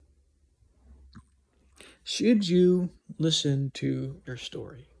Should you listen to your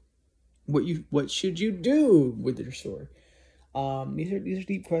story? What should you do with your story? These are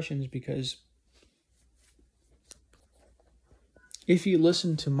deep questions because if you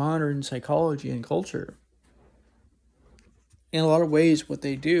listen to modern psychology and culture, in a lot of ways, what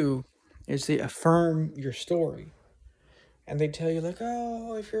they do is they affirm your story, and they tell you like,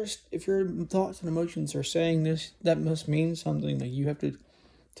 oh, if your thoughts and emotions are saying this, that must mean something. Like you have to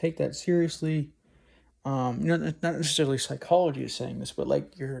take that seriously. Not necessarily psychology is saying this, but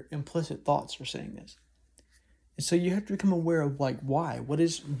like your implicit thoughts are saying this. And so you have to become aware of like why.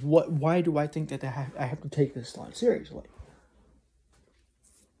 Why do I think that I have to take this thought seriously?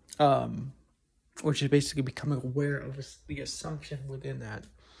 Um, which is basically becoming aware of the assumption within that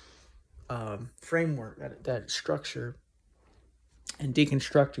framework, that structure, and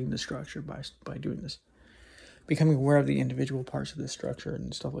deconstructing the structure by doing this. Becoming aware of the individual parts of the structure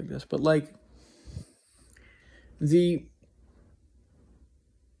and stuff like this. But like the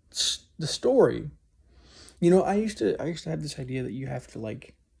the story, I used to have this idea that you have to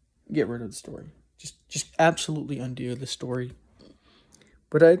like get rid of the story, just absolutely undo the story.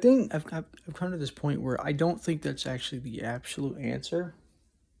 But I think I've come to this point where I don't think that's actually the absolute answer.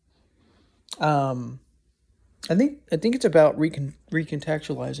 Um, I think it's about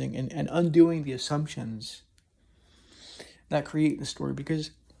recontextualizing and undoing the assumptions that create the story,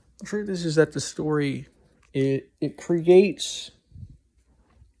 because the truth is that the story, it creates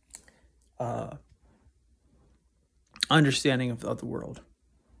uh, understanding of the world.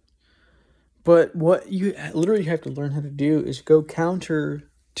 But what you literally have to learn how to do is go counter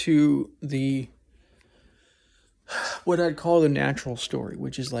to the what I'd call the natural story,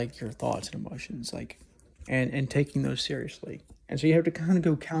 which is like your thoughts and emotions, like and taking those seriously. And so you have to kind of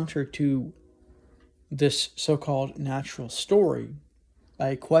go counter to this so-called natural story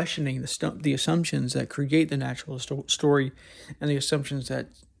by questioning the assumptions that create the natural story, and the assumptions that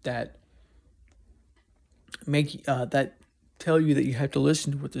make that tell you that you have to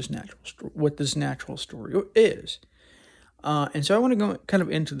listen to what this natural story is. And so I want to go kind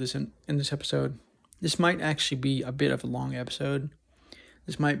of into this in this episode. This might actually be a bit of a long episode.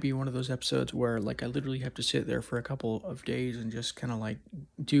 This might be one of those episodes where like I literally have to sit there for a couple of days and just kind of like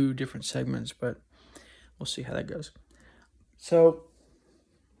do different segments, but we'll see how that goes. So,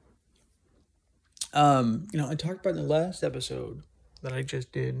 I talked about in the last episode that I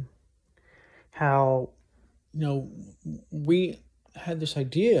just did how, you know, we had this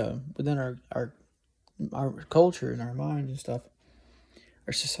idea within our culture and our mind and stuff,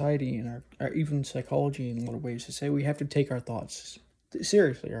 our society and our even psychology in a lot of ways, to say we have to take our thoughts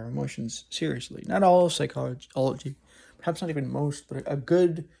seriously, our emotions seriously. Not all of psychology, perhaps not even most, but a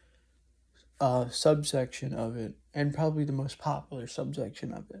good subsection of it, and probably the most popular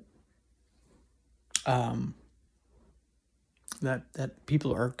subsection of it, um, that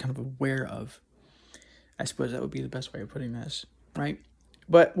people are kind of aware of. I suppose that would be the best way of putting this, right?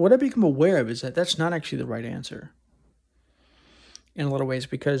 But what I become aware of is that that's not actually the right answer in a lot of ways,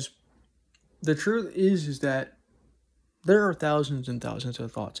 because the truth is that there are thousands and thousands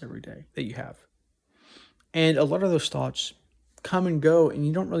of thoughts every day that you have, and a lot of those thoughts come and go, and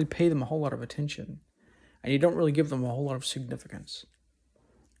you don't really pay them a whole lot of attention, and you don't really give them a whole lot of significance.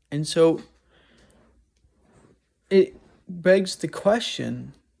 And so it begs the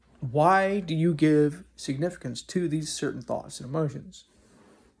question, why do you give significance to these certain thoughts and emotions?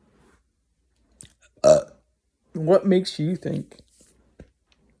 What makes you think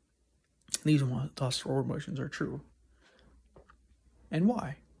these thoughts or emotions are true, and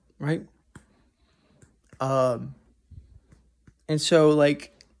why, right? Um, and so,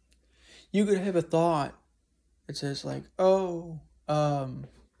 like, you could have a thought that says, like, oh,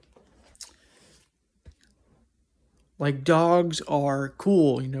 like dogs are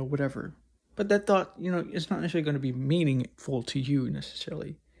cool, whatever. But that thought, it's not necessarily going to be meaningful to you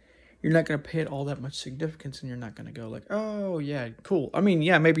necessarily. You're not going to pay it all that much significance, and you're not going to go like, oh yeah, cool. I mean,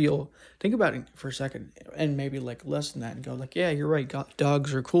 yeah, maybe you'll think about it for a second and maybe like less than that and go like, yeah, you're right,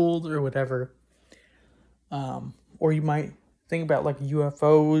 dogs are cool or whatever. Or you might think about like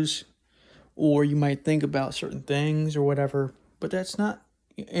UFOs, or you might think about certain things or whatever. But that's not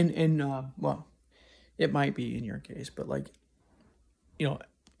well, it might be in your case, but like,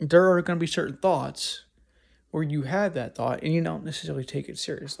 there are going to be certain thoughts where you have that thought and you don't necessarily take it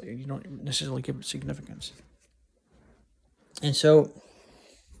seriously, and you don't necessarily give it significance. And so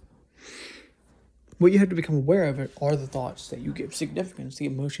what you have to become aware of it are the thoughts that you give significance, the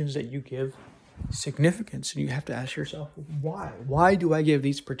emotions that you give significance. And you have to ask yourself, why? Why do I give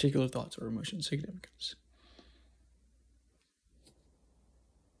these particular thoughts or emotions significance?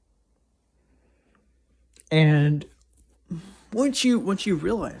 And once you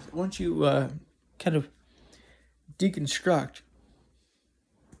realize, once you kind of deconstruct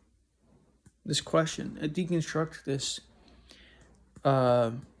this question, deconstruct this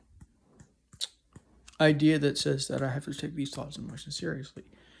uh, idea that says that I have to take these thoughts and emotions seriously,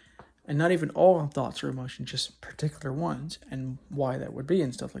 and not even all thoughts or emotions, just particular ones, and why that would be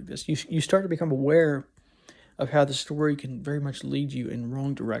and stuff like this. You start to become aware of how the story can very much lead you in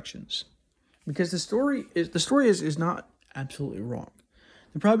wrong directions, because the story is not absolutely wrong.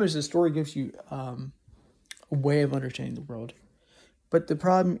 The problem is the story gives you a way of understanding the world, but the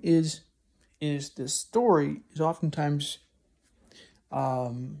problem is the story is oftentimes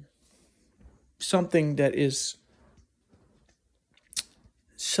something that is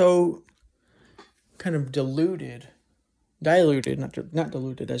so kind of diluted, not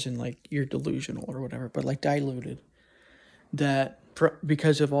diluted as in like you're delusional or whatever, but like diluted, that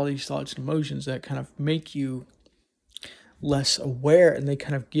because of all these thoughts and emotions that kind of make you less aware, and they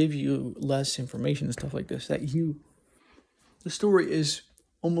kind of give you less information and stuff like this, that the story is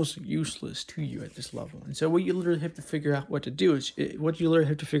almost useless to you at this level. And so what you literally have to figure out what to do is what you literally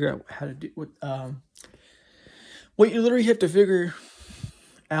have to figure out how to do what you literally have to figure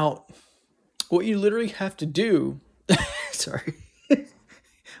out what you literally have to do. Sorry.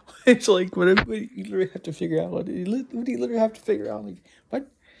 It's like what you literally have to figure out. What do you literally have to figure out? Like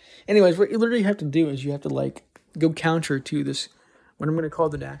what? Anyways, what you literally have to do is you have to like go counter to this, what I'm going to call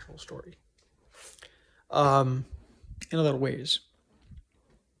the natural story. In a lot of ways,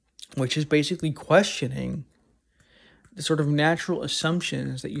 which is basically questioning the sort of natural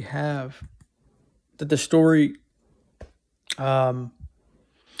assumptions that you have that the story,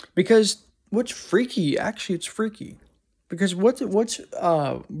 because what's freaky, actually it's freaky, because what's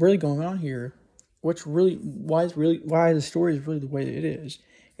really going on here, why the story is really the way that it is,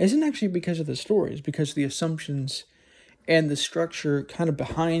 isn't actually because of the story, it's because of the assumptions and the structure kind of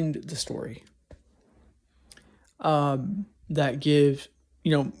behind the story, that give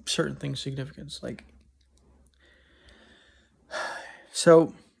certain things significance. Like,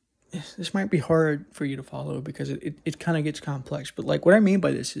 so this might be hard for you to follow because it kind of gets complex, but like what I mean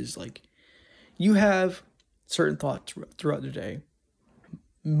by this is like you have certain thoughts throughout the day.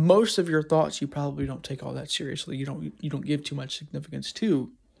 Most of your thoughts you probably don't take all that seriously. You don't give too much significance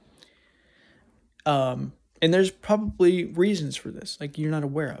to. And there's probably reasons for this, like you're not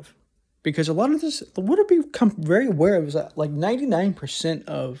aware of. Because a lot of this, what I've become very aware of is that like 99%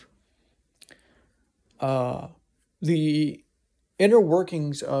 of the inner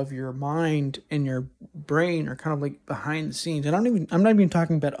workings of your mind and your brain are kind of like behind the scenes. And I'm not even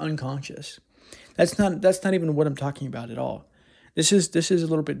talking about unconscious. That's not even what I'm talking about at all. This is a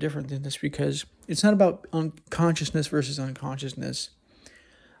little bit different than this, because it's not about unconsciousness versus unconsciousness.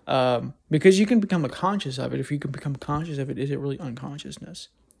 Because you can become conscious of it. If you can become conscious of it, is it really unconsciousness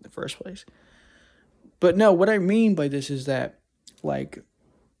in the first place? But no, what I mean by this is that, like,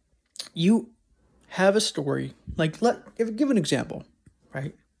 you have a story. Like, give an example,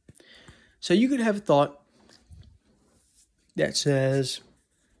 right? So you could have a thought that says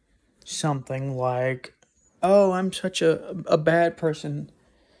something like, "Oh, I'm such a bad person.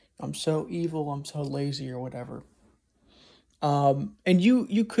 I'm so evil. I'm so lazy," or whatever. And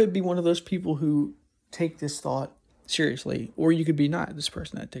you could be one of those people who take this thought seriously, or you could be not this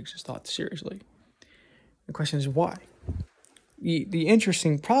person that takes this thought seriously. The question is why. The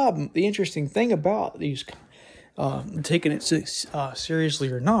interesting thing about these taking it seriously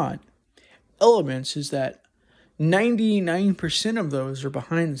or not elements is that 99% of those are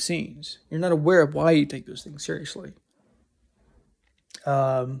behind the scenes. You're not aware of why you take those things seriously.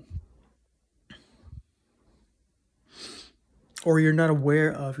 Or you're not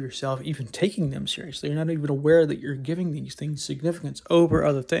aware of yourself even taking them seriously. You're not even aware that you're giving these things significance over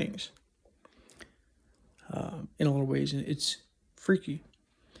other things. In a lot of ways, and it's freaky.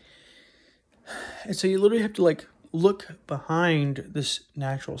 And so you literally have to like look behind this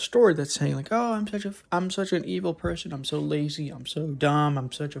natural story that's saying like, "Oh, I'm such an evil person. I'm so lazy. I'm so dumb.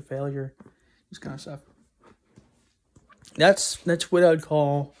 I'm such a failure." This kind of stuff. That's what I'd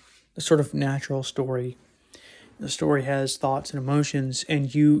call the sort of natural story. The story has thoughts and emotions,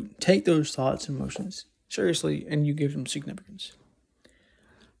 and you take those thoughts and emotions seriously, and you give them significance.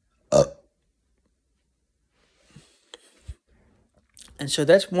 And so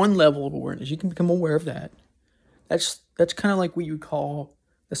that's one level of awareness. You can become aware of that. That's kind of like what you would call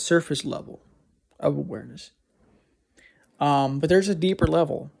the surface level of awareness. But there's a deeper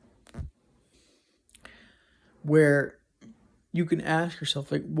level where you can ask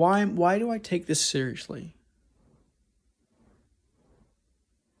yourself, like, why do I take this seriously?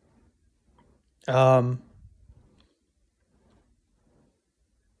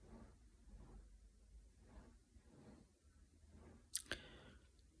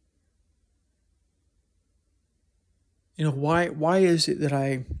 why is it that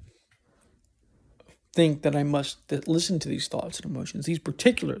I think that I must listen to these thoughts and emotions, these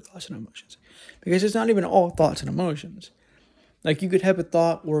particular thoughts and emotions? Because it's not even all thoughts and emotions. Like, you could have a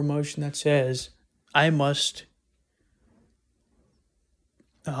thought or emotion that says, I must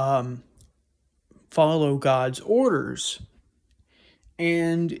follow God's orders.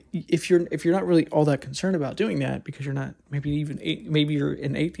 And if you're not really all that concerned about doing that, because you're not, maybe you're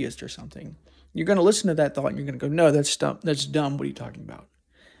an atheist or something, you're going to listen to that thought and you're going to go, no, that's dumb. That's dumb. What are you talking about?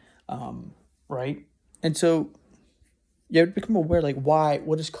 Right? And so you have to become aware, like,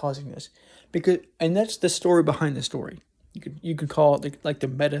 what is causing this? And that's the story behind the story. You could call it like the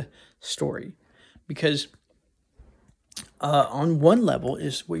meta story, because on one level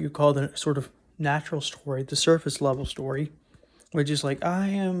is what you call the sort of natural story, the surface level story, which is like, I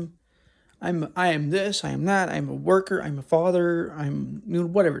am this, I am that, I'm a worker, I'm a father, I'm,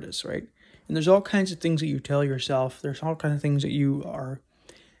 whatever it is, right? And there's all kinds of things that you tell yourself. There's all kinds of things that you are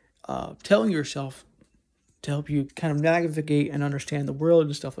telling yourself to help you kind of navigate and understand the world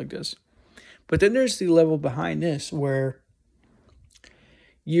and stuff like this. But then there's the level behind this where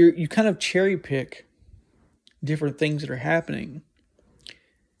you kind of cherry pick different things that are happening,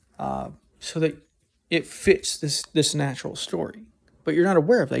 so that it fits this natural story. But you're not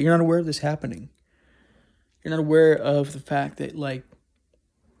aware of that. You're not aware of this happening. You're not aware of the fact that, like,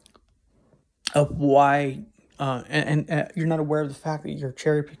 of why, and you're not aware of the fact that you're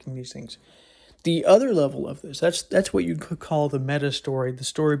cherry picking these things. The other level of this, that's what you could call the meta story, the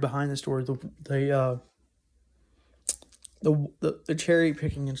story behind the story, the cherry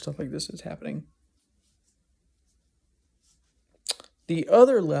picking and stuff like this is happening. The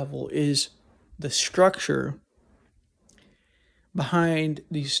other level is the structure behind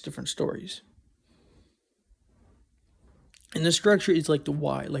these different stories. And the structure is like the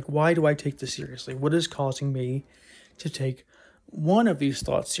why. Like, why do I take this seriously? What is causing me to take one of these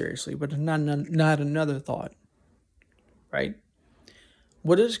thoughts seriously, but not another thought, right?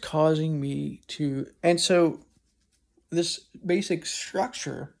 What is causing me to... And so this basic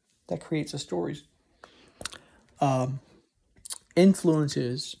structure that creates the stories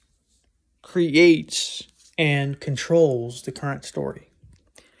influences, creates, and controls the current story.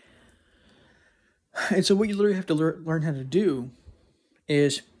 And so what you literally have to learn how to do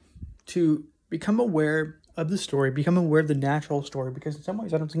is to become aware of the story, become aware of the natural story, because in some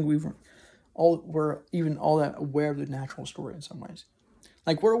ways I don't think we're even all that aware of the natural story in some ways.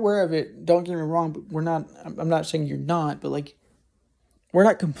 Like, we're aware of it, don't get me wrong, but we're not, I'm not saying you're not, but like, we're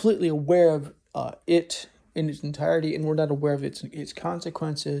not completely aware of it in its entirety, and we're not aware of its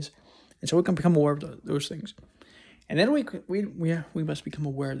consequences. And so we can become aware of those things. And then we must become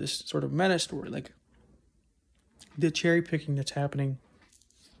aware of this sort of meta story, like the cherry picking that's happening,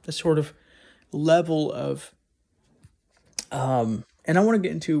 the sort of level of, and I want to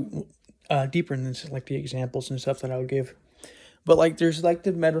get into deeper in this, like the examples and stuff that I would give. But like, there's like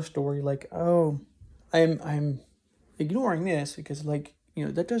the meta story, like, oh, I'm ignoring this because, like,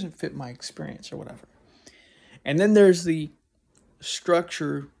 that doesn't fit my experience or whatever. And then there's the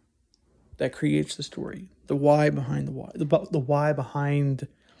structure that creates the story, the why behind the why, the why behind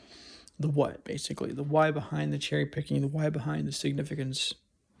the what, basically, the why behind the cherry picking, the why behind the significance,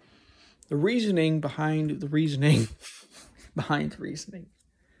 the reasoning behind the reasoning behind the reasoning.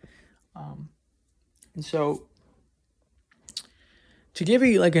 And so, to give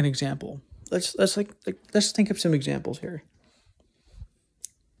you like an example, let's think of some examples here.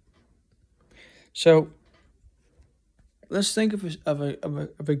 So let's think of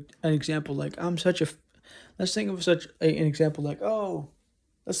an example like, let's think of an example like, oh,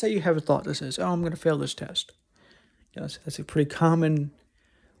 let's say you have a thought that says, oh, I'm going to fail this test. That's a pretty common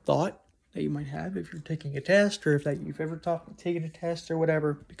thought that you might have if you're taking a test, or if that you've ever taken a test or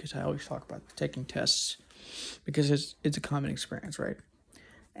whatever, because I always talk about taking tests because it's a common experience, right?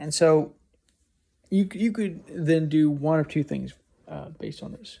 And so you could then do one of two things based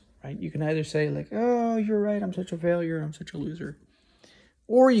on this, right? You can either say like, oh, you're right, I'm such a failure, I'm such a loser.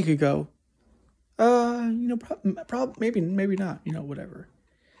 Or you could go, maybe not, whatever.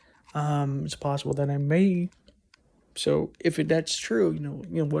 It's possible that I may. So if that's true,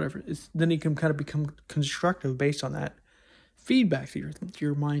 whatever. Then you can kind of become constructive based on that feedback that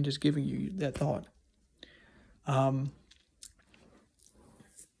your mind is giving you, that thought.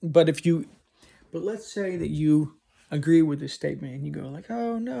 But let's say that you agree with this statement and you go like,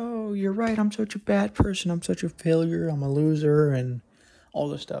 oh no, you're right, I'm such a bad person, I'm such a failure, I'm a loser, and all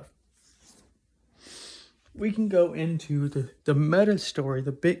this stuff. We can go into the meta story,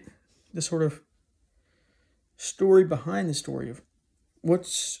 the sort of story behind the story of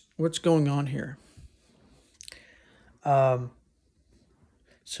what's going on here. Um,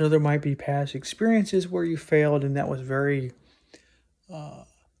 so there might be past experiences where you failed and that was very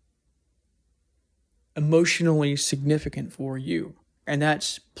emotionally significant for you. And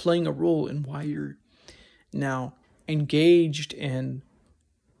that's playing a role in why you're now engaged in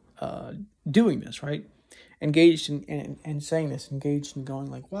doing this, right? Engaged in saying this, engaged in going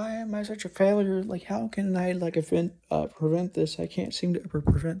like, why am I such a failure? Like, how can I like prevent this? I can't seem to ever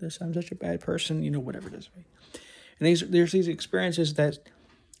prevent this. I'm such a bad person, whatever it is. Right? And there's these experiences that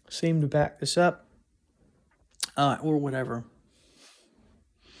seem to back this up, or whatever.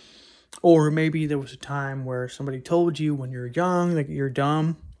 Or maybe there was a time where somebody told you when you're young that you're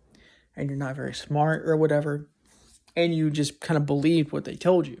dumb and you're not very smart or whatever, and you just kind of believed what they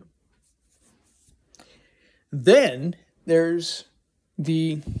told you. Then there's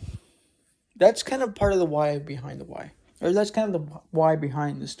that's kind of part of the why behind the why. Or that's kind of the why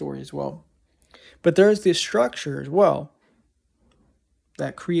behind the story as well. But there's this structure as well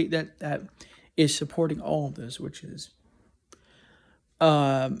that is supporting all of this, which is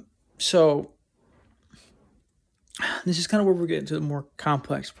so this is kind of where we're getting to the more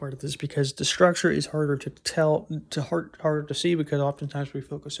complex part of this, because the structure is harder harder to see, because oftentimes we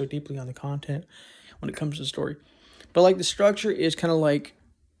focus so deeply on the content when it comes to the story. But like the structure is kind of like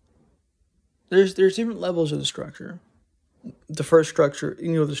there's different levels of the structure. The first structure,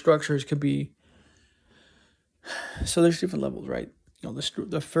 the structures could be, so there's different levels, right?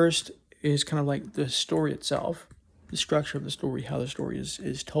 The first is kind of like the story itself, the structure of the story, how the story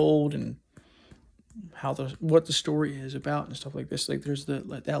is told, and what the story is about and stuff like this. Like there's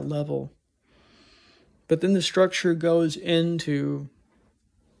that level. But then the structure goes into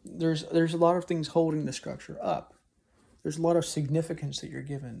there's a lot of things holding the structure up. There's a lot of significance that you're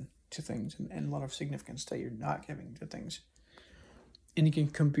given to things, and a lot of significance that you're not giving to things. And you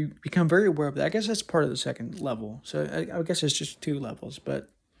can become very aware of that. I guess that's part of the second level. So I guess it's just 2 levels, but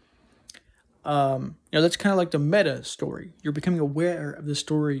that's kind of like the meta story. You're becoming aware of the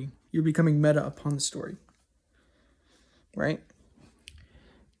story. You're becoming meta upon the story, right?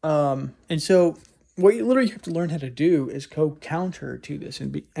 And so what you literally have to learn how to do is go counter to this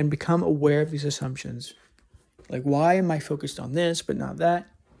and become aware of these assumptions. Like, why am I focused on this but not that?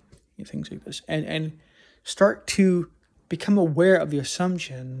 Things like this, and start to become aware of the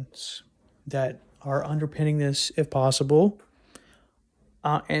assumptions that are underpinning this, if possible,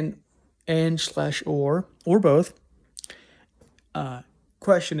 and slash or both,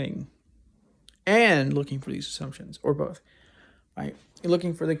 questioning and looking for these assumptions, or both, right? You're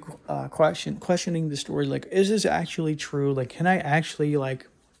looking for the questioning the story, like, is this actually true? Like, can I actually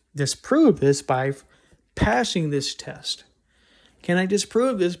disprove this by passing this test? Can I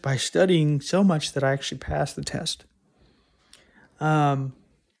disprove this by studying so much that I actually pass the test? And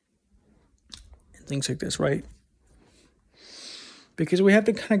things like this, right? Because we have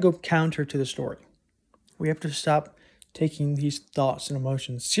to kind of go counter to the story. We have to stop taking these thoughts and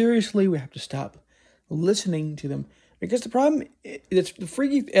emotions seriously. We have to stop listening to them. Because the problem, it's the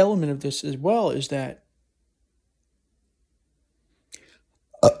freaky element of this as well, is that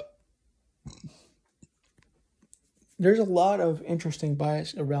there's a lot of interesting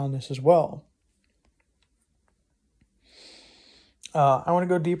bias around this as well. I want to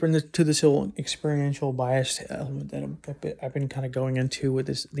go deeper into this whole experiential bias element that I've been kind of going into with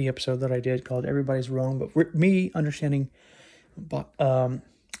the episode that I did called "Everybody's Wrong," but me understanding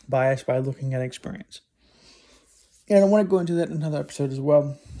bias by looking at experience. And I want to go into that in another episode as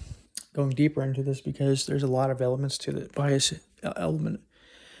well, going deeper into this, because there's a lot of elements to the bias element.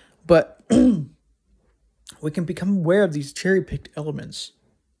 But we can become aware of these cherry-picked elements,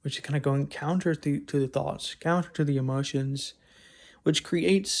 which are kind of going counter to the thoughts, counter to the emotions, which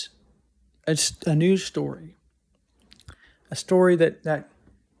creates a new story. A story that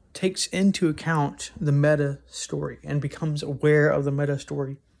takes into account the meta story and becomes aware of the meta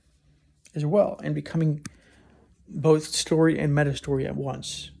story as well, and becoming both story and meta story at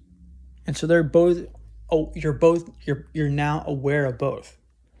once. And so they're both, you're now aware of both.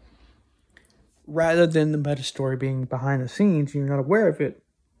 Rather than the meta story being behind the scenes, you're not aware of it.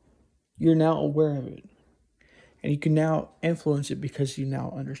 You're now aware of it. And you can now influence it because you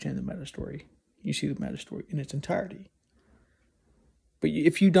now understand the meta story. You see the meta story in its entirety. But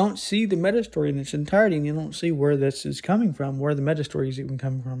if you don't see the meta story in its entirety, and you don't see where this is coming from, where the meta story is even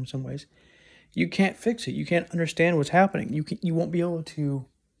coming from in some ways, you can't fix it. You can't understand what's happening. You won't be able to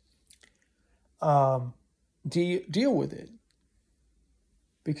deal with it,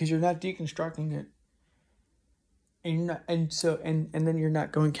 because you're not deconstructing it, and you're not, and then you're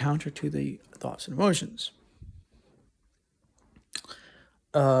not going counter to the thoughts and emotions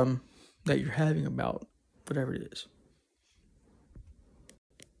that you're having about whatever it is.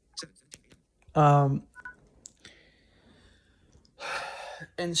 Um,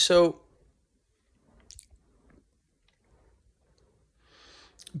 and so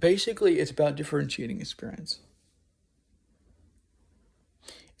basically, it's about differentiating experience,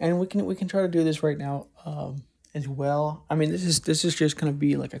 and we can try to do this right now as well. I mean, this is just gonna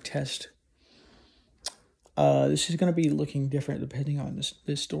be like a test. This is gonna be looking different depending on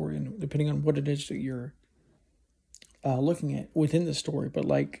this story and depending on what it is that you're looking at within the story. But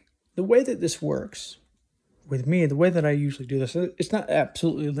like the way that this works with me, the way that I usually do this, it's not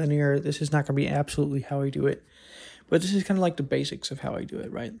absolutely linear. This is not gonna be absolutely how I do it, but this is kind of like the basics of how I do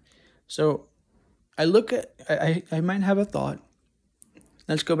it, right? So I look at I might have a thought.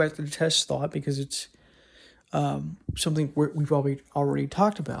 Let's go back to the test thought because it's something we've already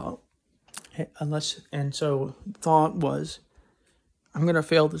talked about. So thought was I'm gonna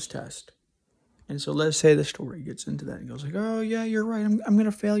fail this test, and so let's say the story gets into that and goes like, oh yeah, you're right. I'm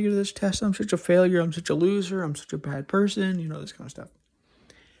gonna fail you to this test. I'm such a failure. I'm such a loser. I'm such a bad person. This kind of stuff.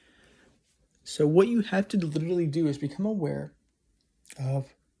 So what you have to literally do is become aware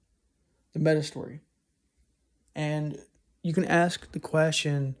of the meta story, and you can ask the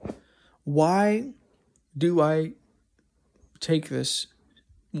question, why do I take this?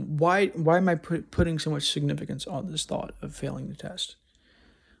 Why am I putting so much significance on this thought of failing the test?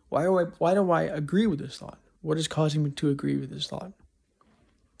 Why do I agree with this thought? What is causing me to agree with this thought?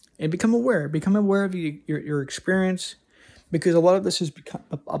 And become aware of your experience, because a lot of this is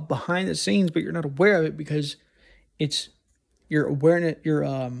behind the scenes, but you're not aware of it because it's your awareness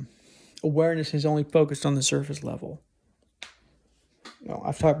is only focused on the surface level.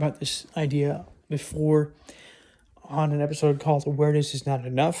 I've talked about this idea before on an episode called "Awareness is Not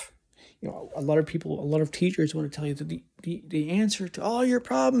Enough." A lot of teachers want to tell you that the answer to all your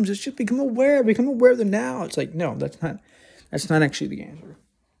problems is just become aware of the now. It's like, no, that's not actually the answer.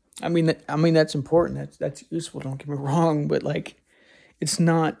 I mean that's important. That's useful. Don't get me wrong, but like, it's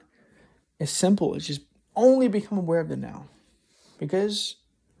not as simple as just only become aware of the now, because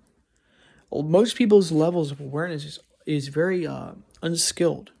most people's levels of awareness is very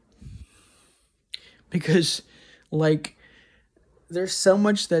unskilled, because like there's so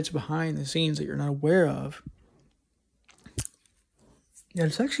much that's behind the scenes that you're not aware of. Yeah,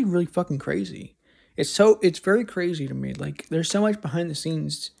 it's actually really fucking crazy. It's very crazy to me. Like there's so much behind the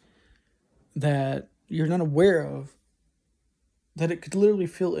scenes that you're not aware of, that it could literally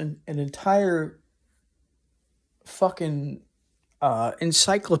fill an entire fucking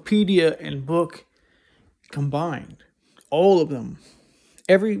encyclopedia and book combined. All of them.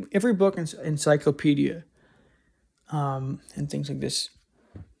 Every book and encyclopedia and things like this.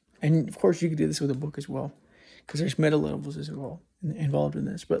 And of course you could do this with a book as well, because there's meta levels as well involved in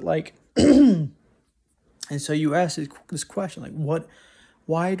this. But like and so you ask this question, like,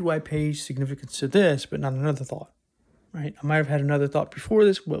 why do I pay significance to this but not another thought? Right? I might have had another thought before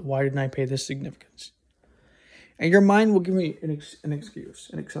this, but why didn't I pay this significance? And your mind will give me an excuse,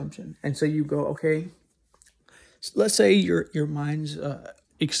 an assumption. And so you go, okay, so let's say your mind's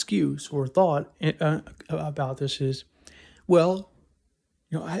excuse or thought about this is, well,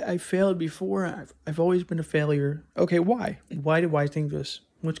 I failed before. I've always been a failure. Okay, why? Why do I think this?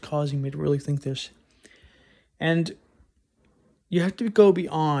 What's causing me to really think this? And you have to go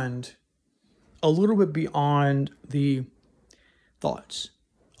beyond, a little bit beyond the thoughts,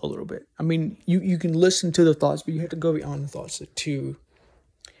 a little bit. I mean, you can listen to the thoughts, but you have to go beyond the thoughts to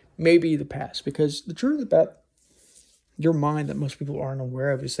maybe the past. Because the truth about your mind that most people aren't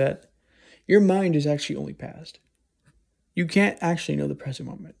aware of is that your mind is actually only past. You can't actually know the present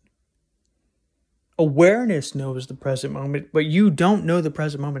moment. Awareness knows the present moment, but you don't know the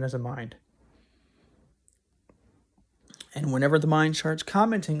present moment as a mind. And whenever the mind starts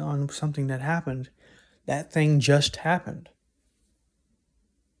commenting on something that happened, that thing just happened.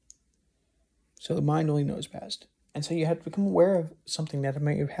 So the mind only knows past. And so you have to become aware of something that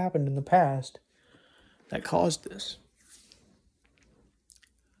may have happened in the past that caused this.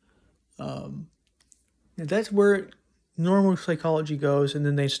 And that's where normal psychology goes, and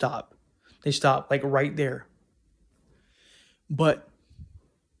then they stop. They stop like right there. But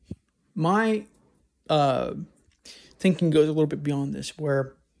my thinking goes a little bit beyond this,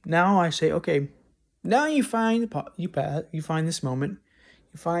 where now I say, okay, now you find this moment,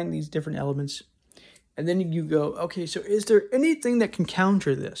 you find these different elements, and then you go, okay, so is there anything that can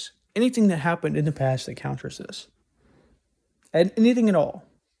counter this? Anything that happened in the past that counters this? And anything at all?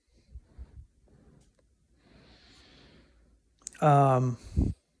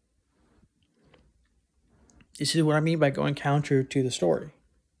 This is what I mean by going counter to the story.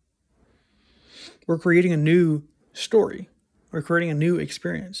 We're creating a new story. We're creating a new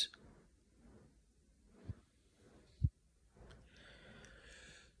experience.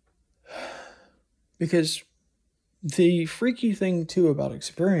 Because the freaky thing too about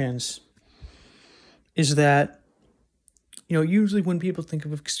experience is that, usually when people think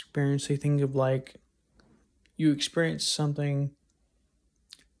of experience, they think of like you experience something,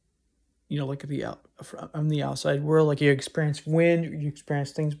 like on the outside world, like you experience wind, you experience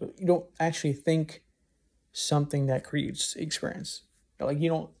things, but you don't actually think something that creates experience. Like you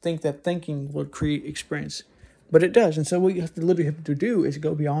don't think that thinking will create experience, but it does. And so what you literally have to do is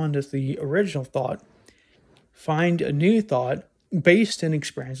go beyond just the original thought, find a new thought based in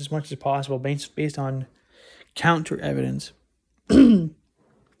experience as much as possible, based on counter evidence,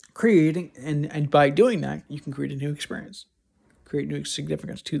 creating, and by doing that, you can create a new experience, create new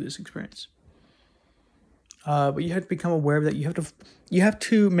significance to this experience. But you have to become aware of that. You have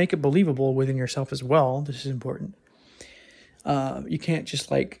to make it believable within yourself as well. This is important. You can't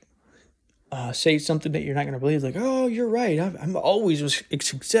just say something that you're not going to believe. Like, oh, you're right. I'm always a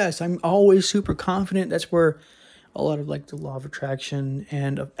success. I'm always super confident. That's where a lot of the law of attraction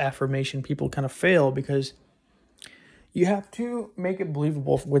and of affirmation people kind of fail, because you have to make it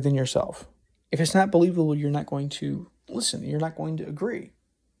believable within yourself. If it's not believable, you're not going to listen. You're not going to agree.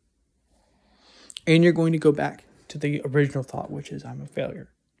 And you're going to go back to the original thought, which is, I'm a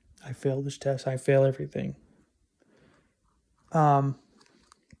failure. I failed this test. I fail everything. Right?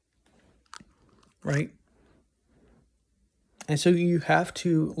 And so you have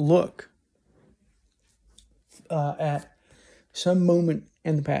to look at some moment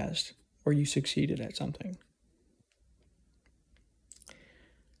in the past where you succeeded at something.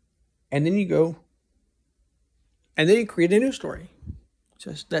 And then you go, and then you create a new story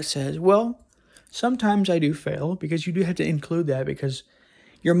that says, well, sometimes I do fail, because you do have to include that, because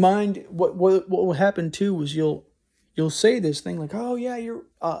your mind, what will happen too is you'll say this thing like, oh yeah,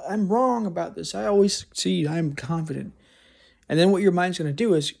 I'm wrong about this. I always succeed. I'm confident. And then what your mind's going to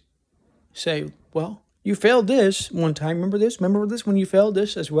do is say, well, you failed this one time. Remember this? Remember this when you failed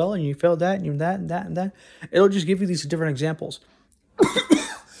this as well, and you failed that, and you that, and that, and that. It'll just give you these different examples.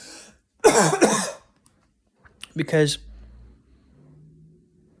 Because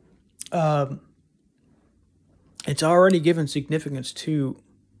it's already given significance to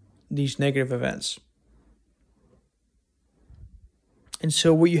these negative events. And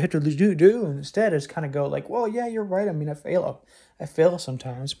so what you have to do instead is kind of go like, well, yeah, you're right. I mean, I fail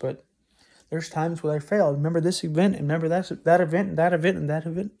sometimes, but there's times where I fail. Remember this event, and remember that event, and that event, and that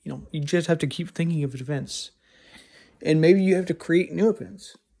event. You just have to keep thinking of events. And maybe you have to create new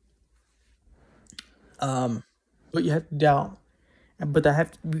events. But you have to doubt. But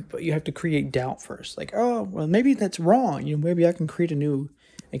you have to create doubt first. Like, oh, well, maybe that's wrong. Maybe I can create a new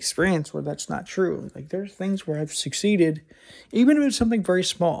experience where that's not true. Like, there's things where I've succeeded, even if it's something very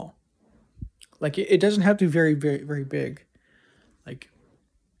small. Like, it doesn't have to be very, very, very big. Like,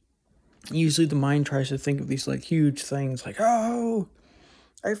 usually the mind tries to think of these huge things. Like, oh,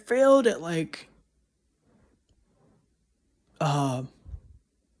 I failed at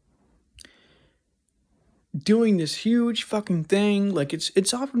doing this huge fucking thing. Like, it's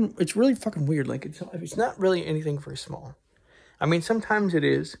really fucking weird. Like, it's not really anything very small. I mean, sometimes it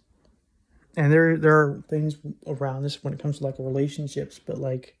is, and there are things around this when it comes to relationships, but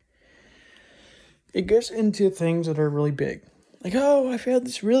it gets into things that are really big. Like, oh, I failed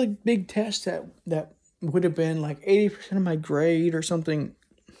this really big test that would have been 80% of my grade or something,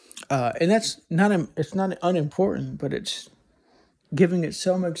 and it's not unimportant, but it's giving it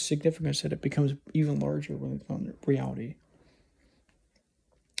so much significance that it becomes even larger when it's on reality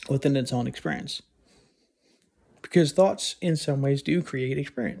within its own experience. Because thoughts, in some ways, do create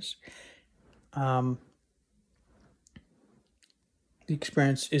experience. The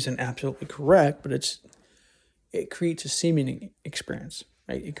experience isn't absolutely correct, but it creates a seeming experience,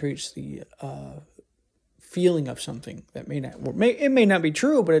 right? It creates the feeling of something that may not be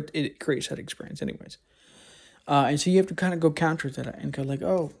true, but it creates that experience anyways. And so you have to kind of go counter to that and go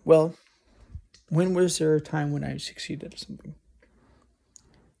oh, well, when was there a time when I succeeded at something?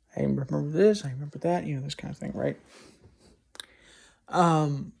 I remember this, I remember that, this kind of thing, right?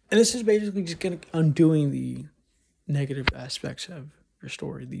 And this is basically just kind of undoing the negative aspects of your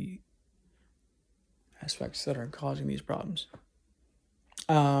story, the aspects that are causing these problems.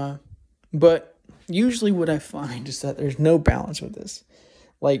 But usually what I find is that there's no balance with this.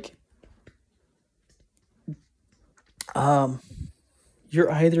 You're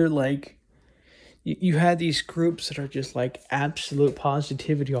either you had these groups that are just absolute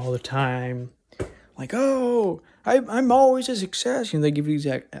positivity all the time. Oh, I'm always a success. They give you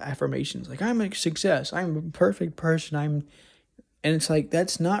these affirmations. I'm a success. I'm a perfect person. And it's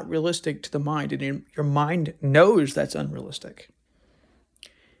that's not realistic to the mind. And your mind knows that's unrealistic.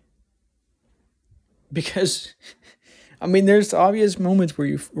 because I mean, there's obvious moments where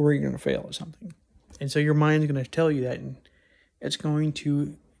you're going to fail at something, and so your mind's going to tell you that, and it's going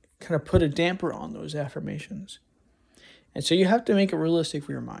to kind of put a damper on those affirmations. And so you have to make it realistic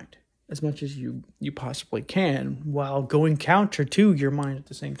for your mind as much as you possibly can, while going counter to your mind at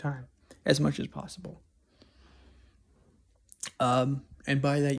the same time as much as possible. And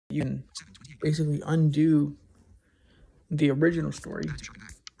by that, you can basically undo the original story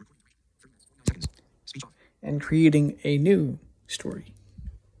and creating a new story,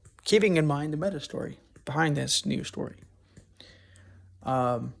 keeping in mind the meta story behind this new story.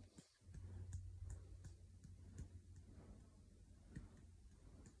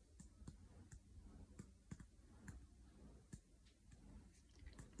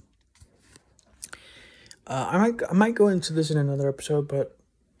 I might go into this in another episode, but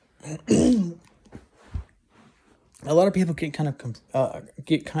a lot of people get kind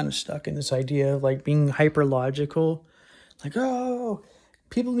of stuck in this idea of like being hyper logical, like, oh,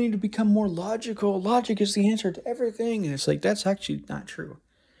 people need to become more logical. Logic is the answer to everything, and it's like that's actually not true.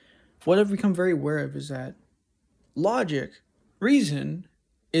 What I've become very aware of is that reason,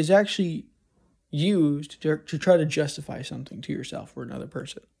 is actually used to try to justify something to yourself or another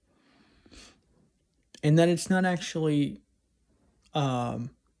person. And that it's not actually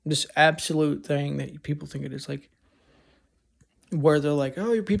this absolute thing that people think it is, like, where they're like,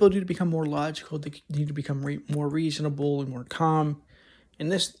 oh, your people need to become more logical, they need to become more reasonable and more calm,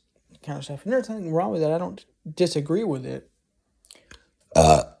 and this kind of stuff. And there's nothing wrong with that. I don't disagree with it.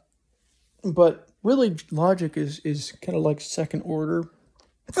 But really, logic is kind of like second order.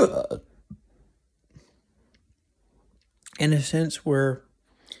 In a sense where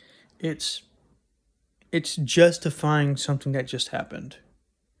it's justifying something that just happened,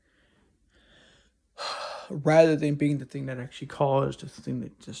 rather than being the thing that actually caused the thing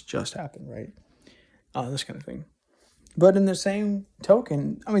that just happened, right? This kind of thing. But in the same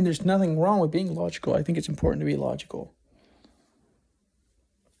token, I mean, there's nothing wrong with being logical. I think it's important to be logical.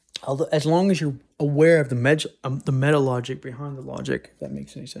 Although, as long as you're aware of the meta logic behind the logic, if that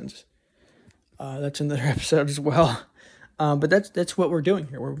makes any sense. That's another episode as well. But that's what we're doing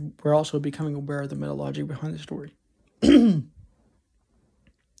here. We're also becoming aware of the meta logic behind the story.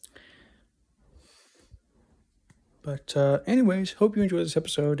 But anyways, hope you enjoyed this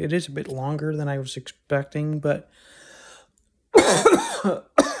episode. It is a bit longer than I was expecting, but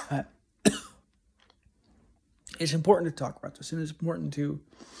it's important to talk about this, and it's important to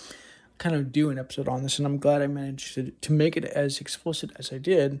kind of do an episode on this, and I'm glad I managed to make it as explicit as I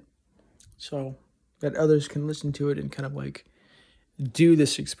did, so that others can listen to it and kind of like do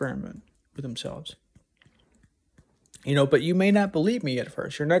this experiment with themselves. But you may not believe me at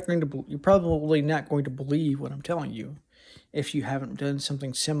first. You're probably not going to believe what I'm telling you if you haven't done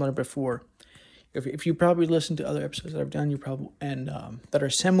something similar before. If you probably listen to other episodes that I've done, that are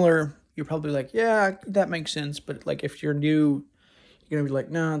similar, you're probably like, yeah, that makes sense. But like, if you're new, you're gonna be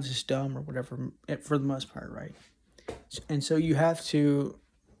like, no, this is dumb or whatever. For the most part, right? And so you have to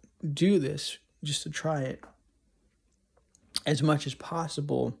do this just to try it as much as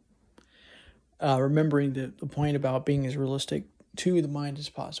possible. Remembering the point about being as realistic to the mind as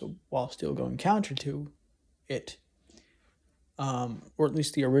possible while still going counter to it, or at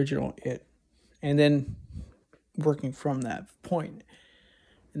least the original it, and then working from that point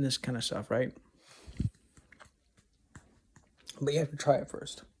in this kind of stuff, right? But you have to try it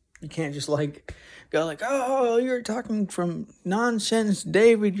first. You can't just like go like, oh, you're talking from nonsense,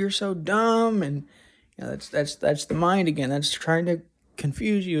 David, you're so dumb, and that's the mind again. That's trying to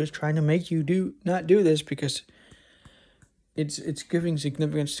confuse you, is trying to make you not do this, because it's giving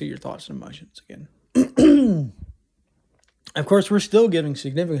significance to your thoughts and emotions again. Of course, we're still giving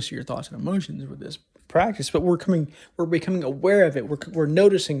significance to your thoughts and emotions with this practice, but we're becoming aware of it. We're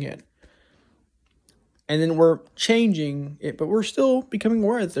noticing it, and then we're changing it, but we're still becoming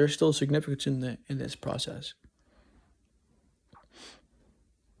aware that there's still significance in this process.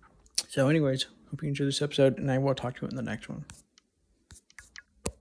 So anyways, hope you enjoyed this episode, and I will talk to you in the next one.